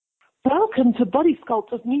Welcome to Body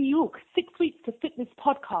Sculpt of New York, 6 Weeks to Fitness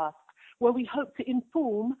podcast, where we hope to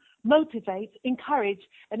inform, motivate, encourage,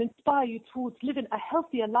 and inspire you towards living a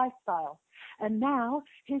healthier lifestyle. And now,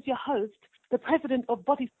 here's your host, the president of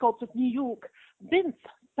Body Sculpt of New York, Vince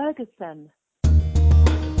Ferguson.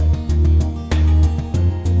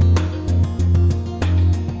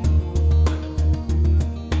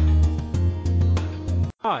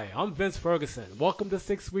 Hi, I'm Vince Ferguson. Welcome to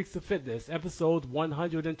 6 Weeks of Fitness, episode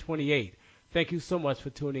 128. Thank you so much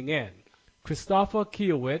for tuning in. Christopher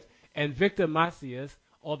Kiewit and Victor Macias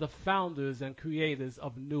are the founders and creators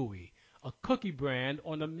of Nui, a cookie brand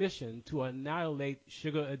on a mission to annihilate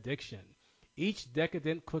sugar addiction. Each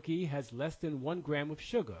decadent cookie has less than 1 gram of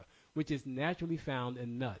sugar, which is naturally found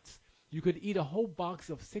in nuts. You could eat a whole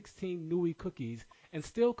box of 16 Nui cookies and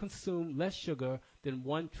still consume less sugar than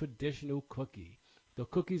one traditional cookie. The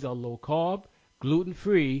cookies are low-carb,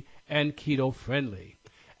 gluten-free, and keto-friendly.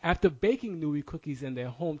 After baking Nui cookies in their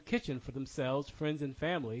home kitchen for themselves, friends, and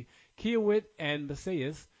family, Kiewit and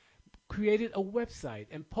Macias created a website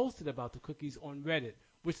and posted about the cookies on Reddit,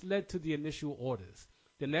 which led to the initial orders.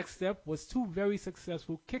 The next step was 2 very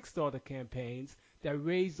successful Kickstarter campaigns that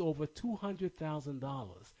raised over $200,000.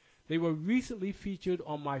 They were recently featured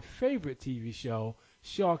on my favorite TV show,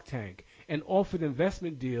 Shark Tank, and offered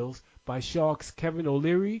investment deals by Sharks Kevin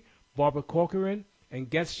O'Leary, Barbara Corcoran, and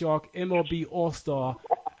guest Shark MLB All-Star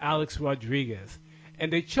Alex Rodriguez.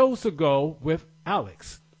 And they chose to go with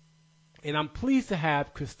Alex. And I'm pleased to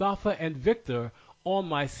have Christopher and Victor on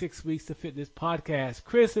my 6 Weeks to Fitness podcast.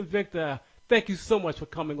 Chris and Victor, thank you so much for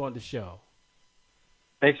coming on the show.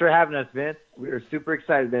 Thanks for having us, Vince. We are super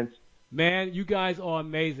excited, Vince. Man, you guys are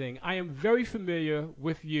amazing. I am very familiar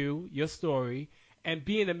with you, your story, and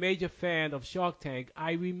being a major fan of Shark Tank.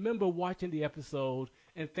 I remember watching the episode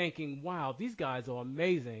and thinking, wow, these guys are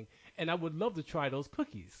amazing, and I would love to try those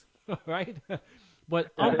cookies, right?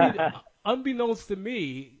 But unbeknownst to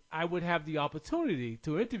me, I would have the opportunity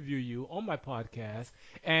to interview you on my podcast,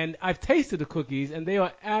 and I've tasted the cookies, and they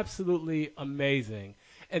are absolutely amazing.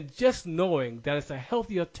 And just knowing that it's a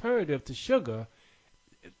healthy alternative to sugar,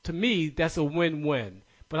 to me, that's a win-win.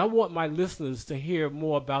 But I want my listeners to hear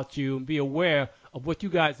more about you and be aware of what you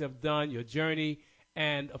guys have done, your journey,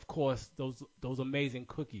 and, of course, those amazing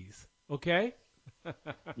cookies. Okay?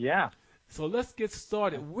 Yeah. So let's get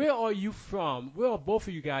started. Where are you from? Where are both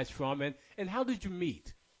of you guys from, and how did you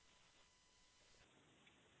meet?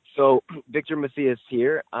 So, Victor Macias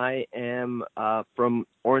here. I am from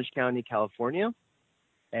Orange County, California.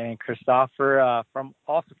 And Christopher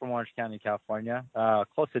also from Orange County, California,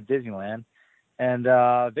 close to Disneyland. And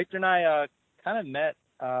Victor and I kind of met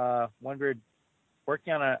when we were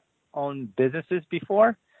working on our own businesses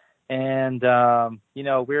before. And, we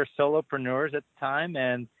were solopreneurs at the time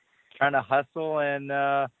and trying to hustle. And,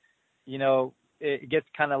 it gets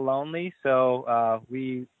kind of lonely. So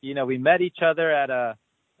we met each other at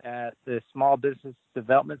the Small Business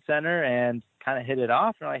Development Center and kind of hit it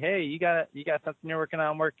off. And like, hey, you got something you're working on?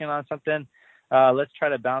 I'm working on something. Let's try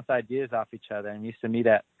to bounce ideas off each other. And we used to meet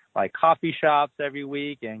at like coffee shops every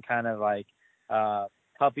week and kind of like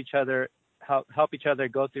help each other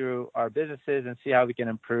go through our businesses and see how we can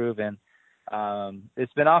improve. And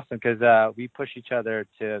it's been awesome because we push each other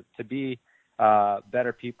to be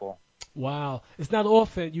better people. Wow. It's not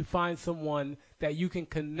often you find someone that you can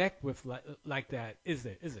connect with like that, is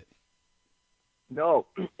it? No,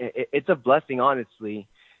 it's a blessing, honestly.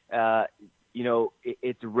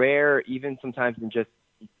 It's rare, even sometimes in just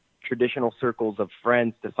traditional circles of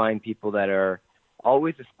friends, to find people that are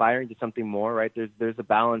always aspiring to something more, right? There's a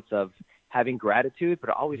balance of having gratitude, but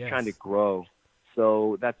always trying to grow.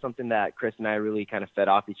 So that's something that Chris and I really kind of fed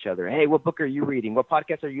off each other. Hey, what book are you reading? What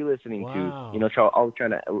podcast are you listening to? Always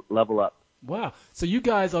trying to level up. Wow. So you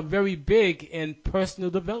guys are very big in personal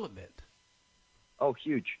development. Oh,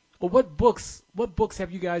 huge. Well, what books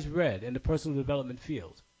have you guys read in the personal development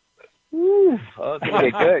field? Ooh, oh,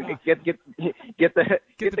 it's gonna get good. Get the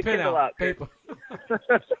pen Kindle out, paper.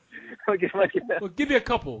 Well, give me a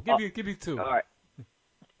couple. Give me 2. All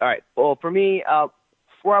right. Well, for me,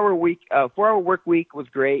 4-hour work week was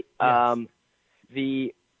great. Yes.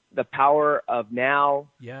 The Power of Now.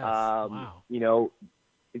 Yes. Wow.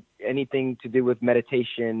 Anything to do with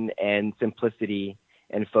meditation and simplicity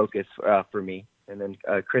and focus for me. And then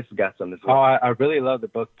Chris got some as well. Oh, I really love the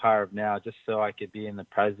book Power of Now, just so I could be in the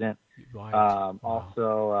present. Right. Wow.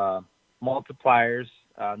 Also, multipliers.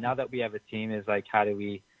 Now that we have a team, is like, how do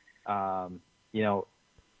we,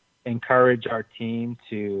 encourage our team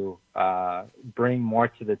to bring more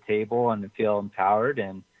to the table and feel empowered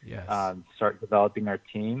and start developing our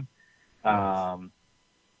team.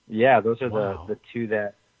 Yes. Those are the 2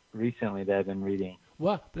 that recently that I've been reading.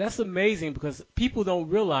 Well, but that's amazing because people don't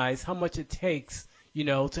realize how much it takes,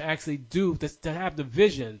 to actually do this, to have the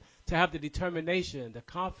vision, to have the determination, the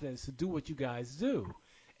confidence to do what you guys do.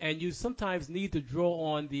 And you sometimes need to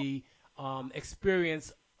draw on the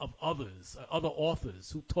experience of others, other authors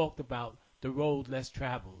who talked about the road less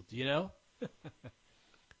traveled.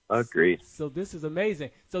 Agreed. So this is amazing.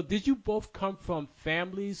 So did you both come from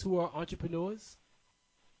families who are entrepreneurs?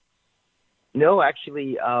 No,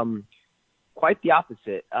 actually, quite the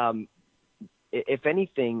opposite. If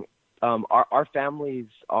anything, our families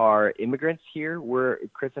are immigrants here.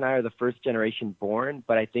 Chris and I are the first generation born,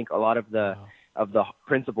 but I think a lot of the Wow.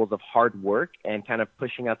 principles of hard work and kind of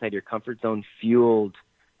pushing outside your comfort zone fueled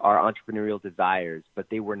our entrepreneurial desires, but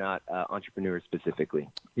they were not entrepreneurs specifically.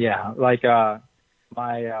 Yeah, like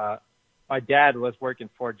my dad was working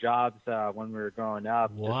 4 jobs when we were growing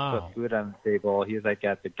up just to Wow. put food on the table. He was like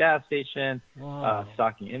at the gas station, Wow.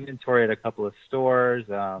 stocking inventory at a couple of stores,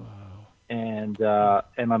 Wow. and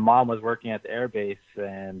my mom was working at the air base.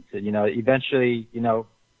 And eventually,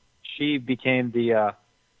 she became the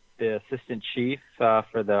assistant chief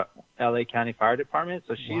for the LA County Fire Department.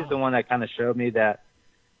 So she's Wow. the one that kind of showed me that,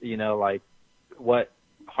 like what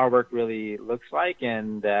hard work really looks like,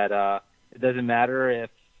 and that it doesn't matter if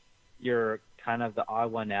you're kind of the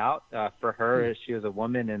odd one out. For her, she was a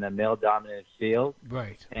woman in a male-dominant field,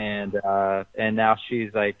 Right. and now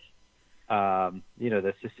she's like,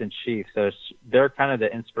 the assistant chief. So they're kind of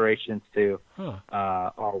the inspirations to Huh.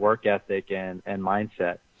 our work ethic and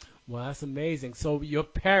mindset. Well, that's amazing. So your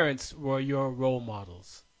parents were your role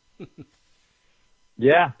models.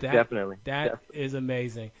 Yeah. Definitely. That is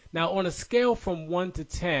amazing. Now, on a scale from 1 to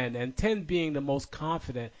 10, and 10 being the most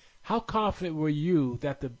confident, how confident were you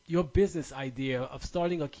that your business idea of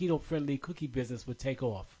starting a keto-friendly cookie business would take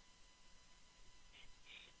off?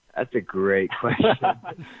 That's a great question.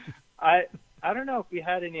 I don't know if we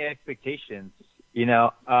had any expectations.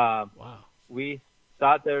 Wow. We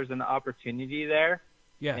thought there was an opportunity there,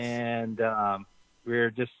 Yes. and we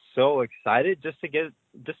were just so excited just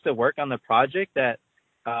to work on the project that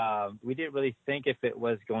we didn't really think if it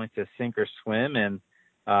was going to sink or swim. And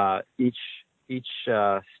each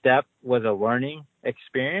step was a learning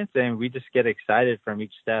experience, and we just get excited from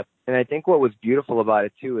each step. And I think what was beautiful about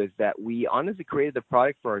it too is that we honestly created the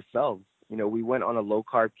product for ourselves. We went on a low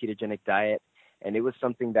carb ketogenic diet, and it was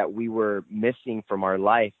something that we were missing from our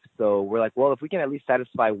life. So we're like, well, if we can at least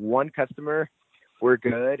satisfy one customer, we're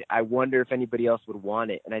good. I wonder if anybody else would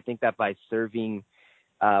want it. And I think that by serving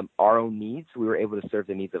our own needs, we were able to serve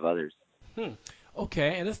the needs of others.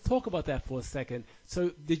 Okay, and let's talk about that for a second.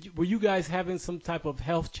 So were you guys having some type of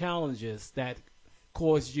health challenges that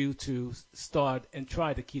caused you to start and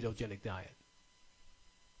try the ketogenic diet?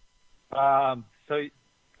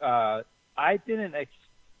 I didn't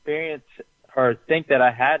experience or think that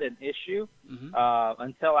I had an issue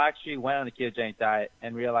until I actually went on the ketogenic diet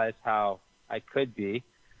and realized how I could be.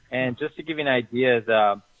 And just to give you an idea,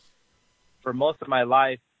 for most of my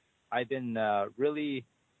life, I've been really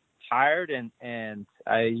tired, and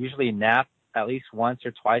I usually nap at least once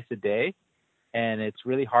or twice a day, and it's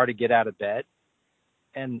really hard to get out of bed.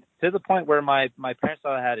 And to the point where my parents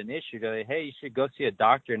thought I had an issue. They're like, hey, you should go see a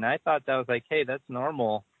doctor. And I thought that was like, hey, that's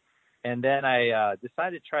normal. And then I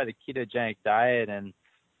decided to try the ketogenic diet, and,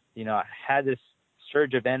 I had this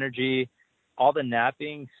surge of energy. All the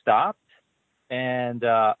napping stopped, and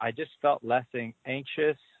I just felt less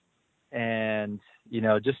anxious and,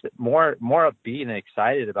 just more upbeat and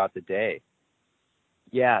excited about the day.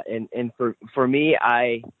 Yeah, and for me,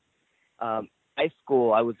 high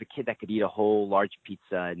school, I was a kid that could eat a whole large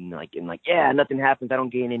pizza and nothing happens. I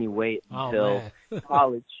don't gain any weight until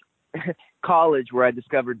college, where I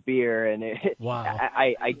discovered beer, and Wow.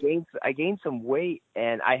 I gained some weight,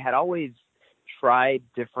 and I had always tried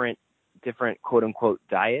different quote unquote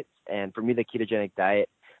diets, and for me, the ketogenic diet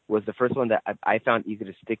was the first one that I found easy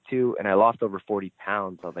to stick to, and I lost over 40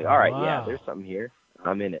 pounds. I was like, all right, yeah, there's something here.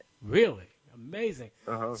 I'm in it. Really? Amazing.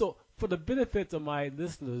 Uh-huh. So, for the benefit of my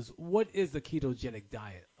listeners, what is the ketogenic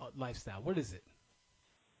diet lifestyle? What is it?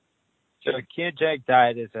 So a ketogenic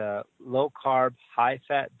diet is a low-carb,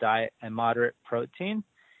 high-fat diet and moderate protein.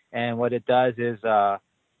 And what it does is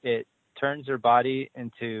it turns your body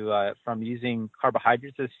into from using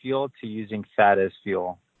carbohydrates as fuel to using fat as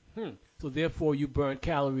fuel. So therefore, you burn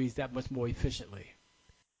calories that much more efficiently.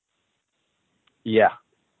 Yeah.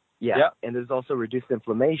 Yep. And there's also reduced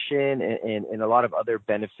inflammation and a lot of other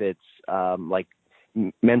benefits, like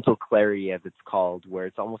mental clarity, as it's called, where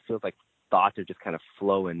it almost feels like thoughts are just kind of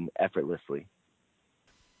flowing effortlessly.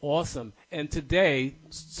 Awesome. And today,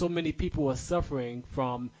 so many people are suffering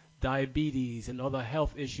from diabetes and other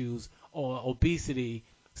health issues or obesity.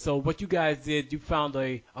 So what you guys did, you found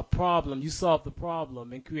a problem, you solved the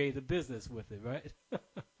problem and created a business with it, right?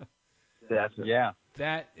 Yeah.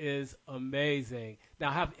 That is amazing.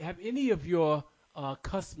 Now, have any of your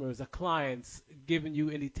customers or clients given you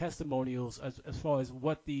any testimonials as far as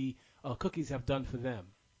what the cookies have done for them?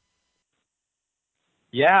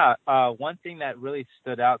 Yeah, one thing that really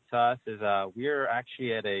stood out to us is we were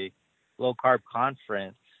actually at a low carb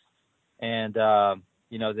conference, and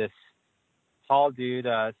this tall dude,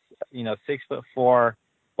 6'4",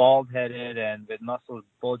 bald headed, and with muscles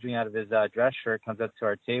bulging out of his dress shirt, comes up to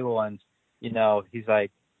our table, and he's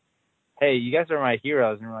like, "Hey, you guys are my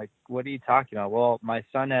heroes." And we're like, "What are you talking about?" "Well, my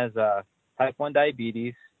son has type 1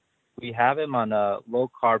 diabetes. We have him on a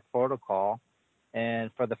low carb protocol.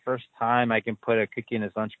 And for the first time, I can put a cookie in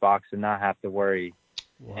his lunchbox and not have to worry."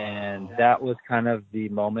 Wow. And that was kind of the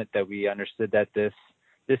moment that we understood that this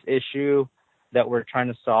issue that we're trying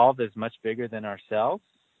to solve is much bigger than ourselves.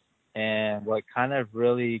 And what kind of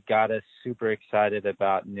really got us super excited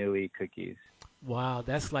about Nui cookies. Wow,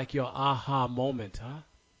 that's like your aha moment, huh?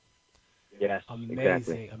 Yes, Amazing,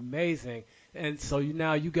 exactly. amazing. And so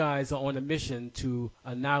now you guys are on a mission to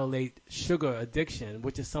annihilate sugar addiction,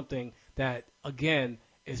 which is something that, again,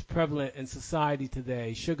 is prevalent in society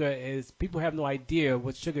today. People have no idea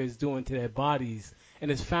what sugar is doing to their bodies, and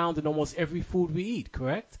it's found in almost every food we eat,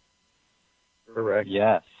 correct? Correct.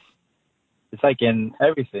 Yes. It's like in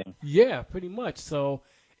everything. Yeah, pretty much. So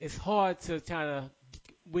it's hard to kind of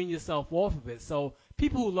wean yourself off of it. So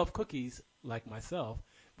people who love cookies, like myself,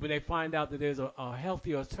 when they find out that there's a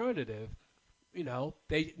healthy alternative,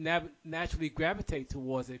 they naturally gravitate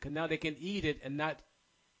towards it because now they can eat it and not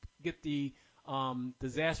get the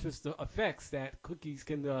disastrous effects that cookies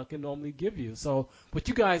can normally give you. So what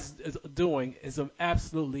you guys is doing is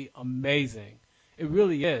absolutely amazing. It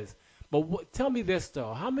really is. But tell me this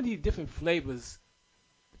though: how many different flavors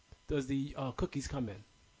does the cookies come in?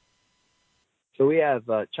 So we have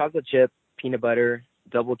chocolate chip, peanut butter,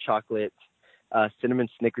 double chocolate, cinnamon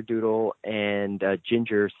snickerdoodle, and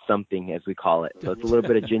ginger something, as we call it. So it's a little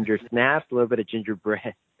bit of ginger snaps, a little bit of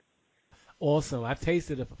gingerbread. Awesome. I've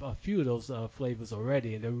tasted a few of those flavors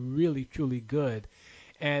already, and they're really, truly good.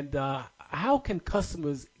 And how can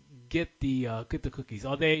customers get the cookies?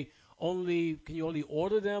 Can you only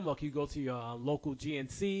order them, or can you go to your local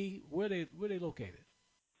GNC? Where they located?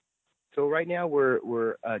 So right now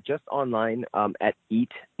we're just online at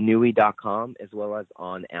eatnui.com as well as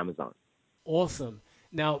on Amazon. Awesome.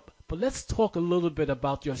 Now, but let's talk a little bit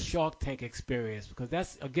about your Shark Tank experience because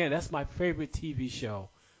that's my favorite TV show.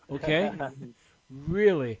 Okay?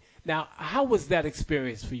 Really. Now, how was that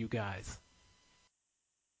experience for you guys?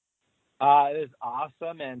 It was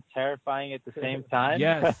awesome and terrifying at the same time.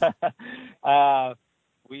 Yes.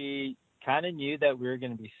 We kind of knew that we were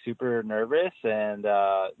going to be super nervous, and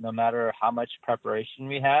no matter how much preparation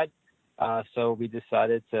we had, so we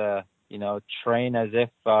decided to, train as if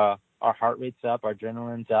our heart rate's up, our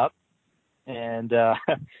adrenaline's up, and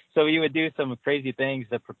so we would do some crazy things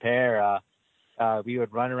to prepare. We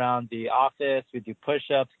would run around the office. We'd do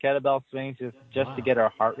push-ups, kettlebell swings, just Wow. to get our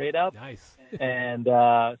heart rate up. Nice. And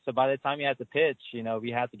so by the time you had to pitch,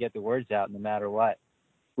 we had to get the words out no matter what.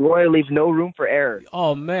 We want to leave no room for error.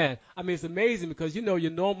 Oh man, I mean it's amazing because you're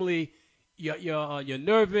normally you're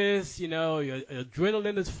nervous, your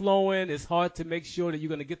adrenaline is flowing. It's hard to make sure that you're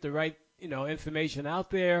going to get the right information out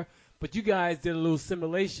there. But you guys did a little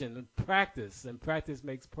simulation and practice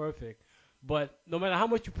makes perfect. But no matter how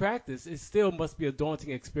much you practice, it still must be a daunting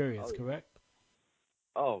experience, correct?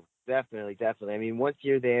 Oh, definitely, definitely. I mean, once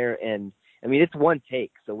you're there, and I mean, it's one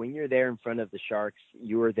take. So when you're there in front of the Sharks,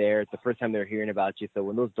 you were there. It's the first time they're hearing about you. So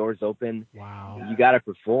when those doors open, Wow. you got to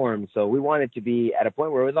perform. So we wanted to be at a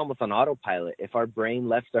point where it was almost on autopilot. If our brain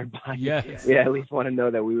left our body, Yes. we at least want to know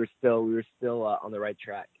that we were still on the right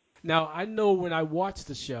track. Now, I know when I watch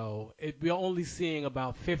the show, we're only seeing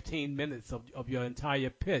about 15 minutes of your entire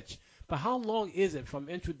pitch. But how long is it from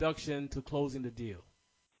introduction to closing the deal?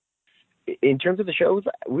 In terms of the shows,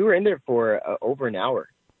 we were in there for over an hour.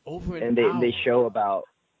 Over an and hour. they show about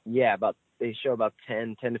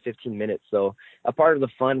 10 to 15 minutes. So a part of the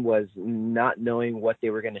fun was not knowing what they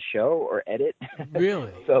were going to show or edit.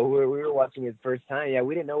 Really? So we were watching it the first time. Yeah,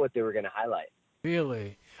 we didn't know what they were going to highlight.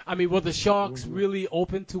 Really? I mean, were the Sharks really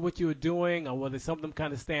open to what you were doing, or were some of them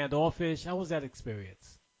kind of standoffish? How was that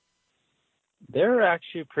experience? They're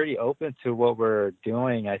actually pretty open to what we're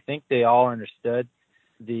doing. I think they all understood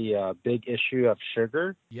the big issue of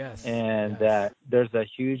sugar. Yes. And yes. that there's a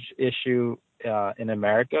huge issue in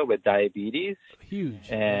America with diabetes. Huge.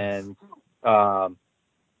 And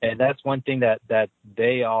And that's one thing that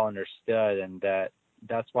they all understood, and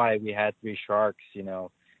that's why we had Three Sharks,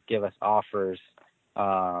 give us offers,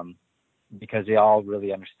 because they all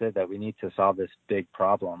really understood that we need to solve this big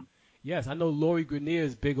problem. Yes, I know Lori Grenier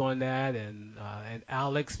is big on that, and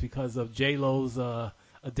Alex because of J Lo's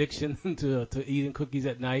addiction to eating cookies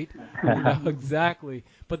at night. Exactly.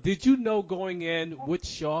 But did you know going in which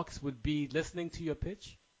sharks would be listening to your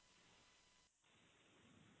pitch?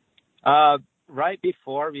 Right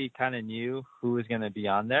before, we kind of knew who was going to be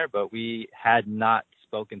on there, but we had not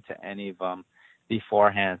spoken to any of them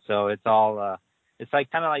beforehand. So it's all it's like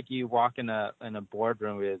kind of like you walk in a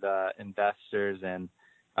boardroom with investors and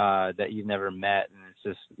that you've never met, and it's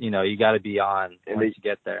just you got to be on once you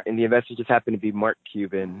get there. And the investor just happened to be Mark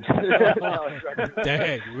Cuban.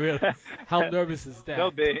 Dang, really? How nervous is that?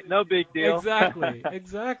 No big deal.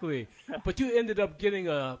 Exactly. But you ended up getting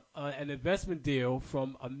an investment deal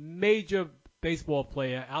from a major baseball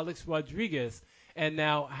player, Alex Rodriguez. And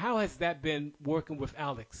now, how has that been working with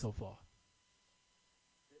Alex so far?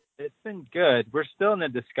 It's been good. We're still in the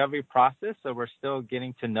discovery process, so we're still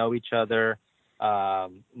getting to know each other,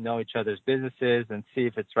 know each other's businesses, and see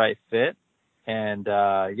if it's right fit. And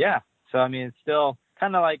so I mean, it's still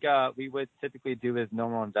kind of like we would typically do with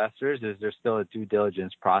normal investors. Is there's still a due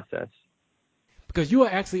diligence process? Because you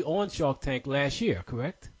were actually on Shark Tank last year,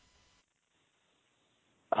 correct?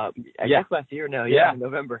 I guess last year now. Yeah,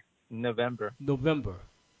 November.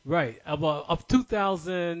 Right. Of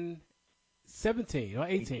 2017 or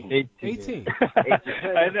 18? 18.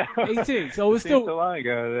 18. So it's still so long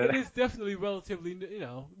ago. It is definitely relatively,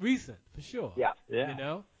 recent for sure. Yeah.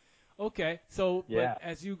 Okay. So, yeah. But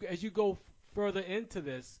as you go further into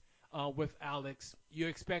this with Alex, you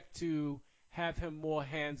expect to have him more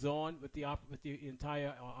hands-on with the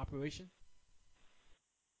entire operation?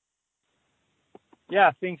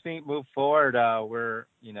 Yeah, things move forward.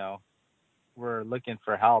 We're looking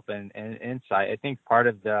for help and insight. I think part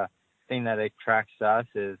of the thing that attracts us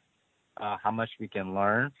is how much we can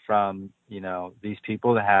learn from these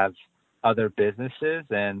people that have other businesses,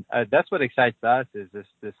 and that's what excites us is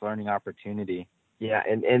this learning opportunity. Yeah,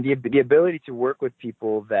 and the ability to work with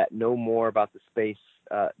people that know more about the space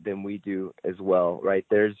than we do as well, right?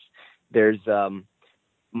 There's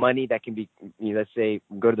money that can be, let's say,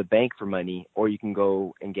 go to the bank for money, or you can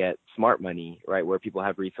go and get smart money, right, where people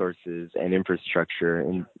have resources and infrastructure,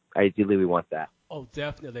 and ideally we want that. Oh,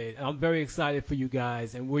 definitely. I'm very excited for you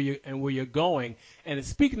guys and where you're going. And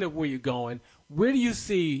speaking of where you're going, where do you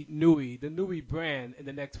see Nui, the Nui brand, in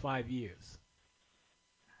the next 5 years?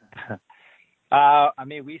 I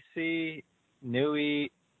mean, we see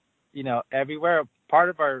Nui, everywhere. Part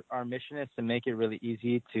of our mission is to make it really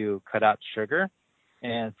easy to cut out sugar.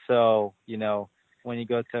 And so, when you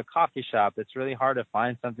go to a coffee shop, it's really hard to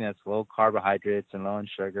find something that's low carbohydrates and low in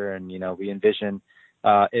sugar. And, we envision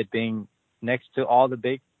it being next to all the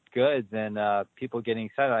baked goods and people getting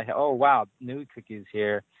excited. Like, oh, wow, Nui cookies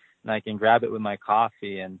here, and I can grab it with my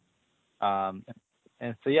coffee. And so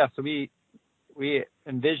we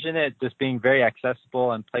envision it just being very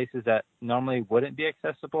accessible in places that normally wouldn't be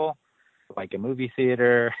accessible, like a movie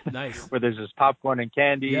theater, nice. where there's just popcorn and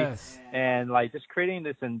candy, yes, and like just creating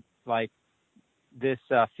this and like this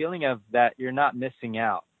feeling of that you're not missing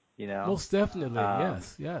out. Most definitely,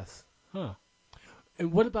 yes. Huh.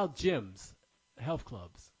 And what about gyms, health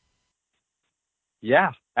clubs?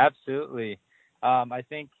 Yeah, absolutely. I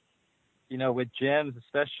think with gyms,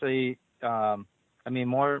 especially,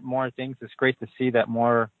 more things. It's great to see that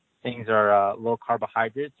more things are low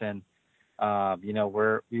carbohydrates, and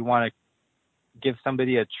we want to give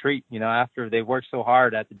somebody a treat, after they work so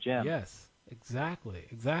hard at the gym. Yes, exactly.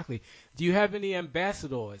 Do you have any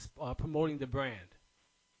ambassadors promoting the brand?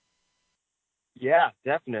 Yeah,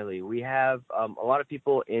 definitely. We have a lot of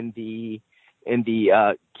people in the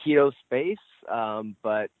keto space,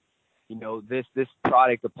 but this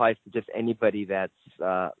product applies to just anybody that's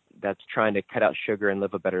trying to cut out sugar and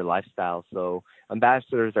live a better lifestyle. So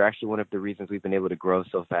ambassadors are actually one of the reasons we've been able to grow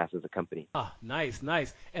so fast as a company. Nice.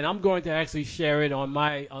 And I'm going to actually share it on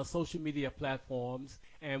my social media platforms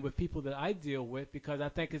and with people that I deal with, because I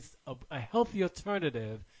think it's a healthy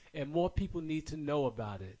alternative and more people need to know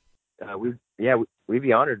about it. We'd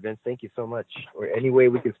be honored, Vince. Thank you so much. Or any way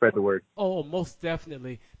we can spread the word. Oh, most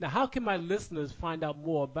definitely. Now, how can my listeners find out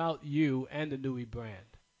more about you and the Nui brand?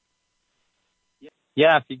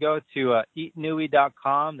 Yeah, if you go to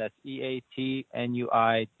eatnui.com, that's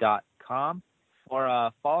EATNUI.com,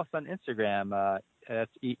 or follow us on Instagram,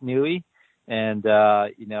 that's eatnui, and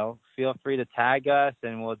feel free to tag us,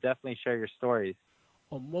 and we'll definitely share your stories.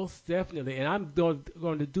 Oh, most definitely. And I'm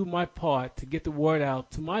going to do my part to get the word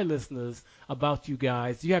out to my listeners about you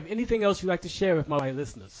guys. Do you have anything else you'd like to share with my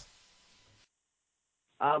listeners?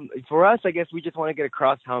 For us, I guess we just want to get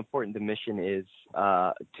across how important the mission is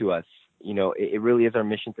to us. You know, it really is our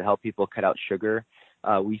mission to help people cut out sugar.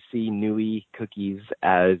 We see Nui cookies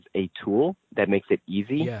as a tool that makes it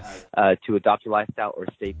easy to adopt a lifestyle or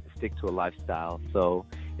stick to a lifestyle. So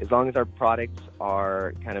as long as our products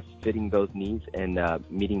are kind of fitting those needs and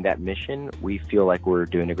meeting that mission, we feel like we're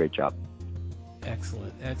doing a great job.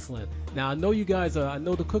 Excellent, excellent. Now I know you guys I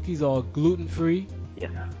know the cookies are gluten-free.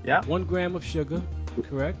 Yeah. 1 gram of sugar,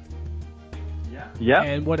 correct? Yeah.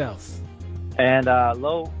 And what else? And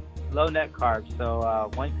low net carbs. So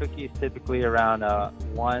one cookie is typically around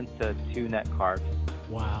 1 to 2 net carbs.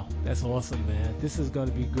 Wow, that's awesome, man. This is going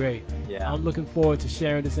to be great. Yeah. I'm looking forward to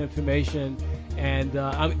sharing this information. And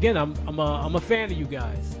I'm a fan of you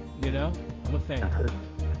guys. You know, I'm a fan.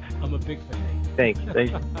 I'm a big fan. Thanks.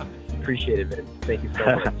 Appreciate it, Vince. Thank you so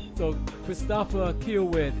much. So, Christopher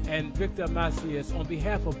Kielwit and Victor Macias, on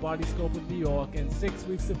behalf of Body Scope of New York and 6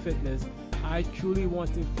 Weeks of Fitness, I truly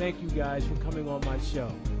want to thank you guys for coming on my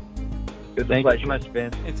show. Thank you so much,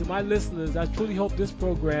 Vince. And to my listeners, I truly hope this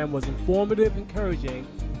program was informative, encouraging,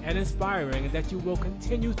 and inspiring, and that you will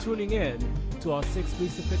continue tuning in to our 6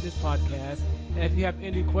 Weeks of Fitness podcast. And if you have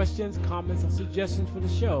any questions, comments, or suggestions for the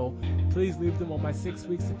show, please leave them on my 6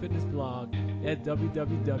 Weeks of Fitness blog at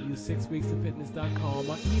www.6weeksoffitness.com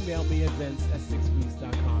or email me at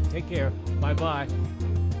vince@6weeks.com. Take care. Bye-bye.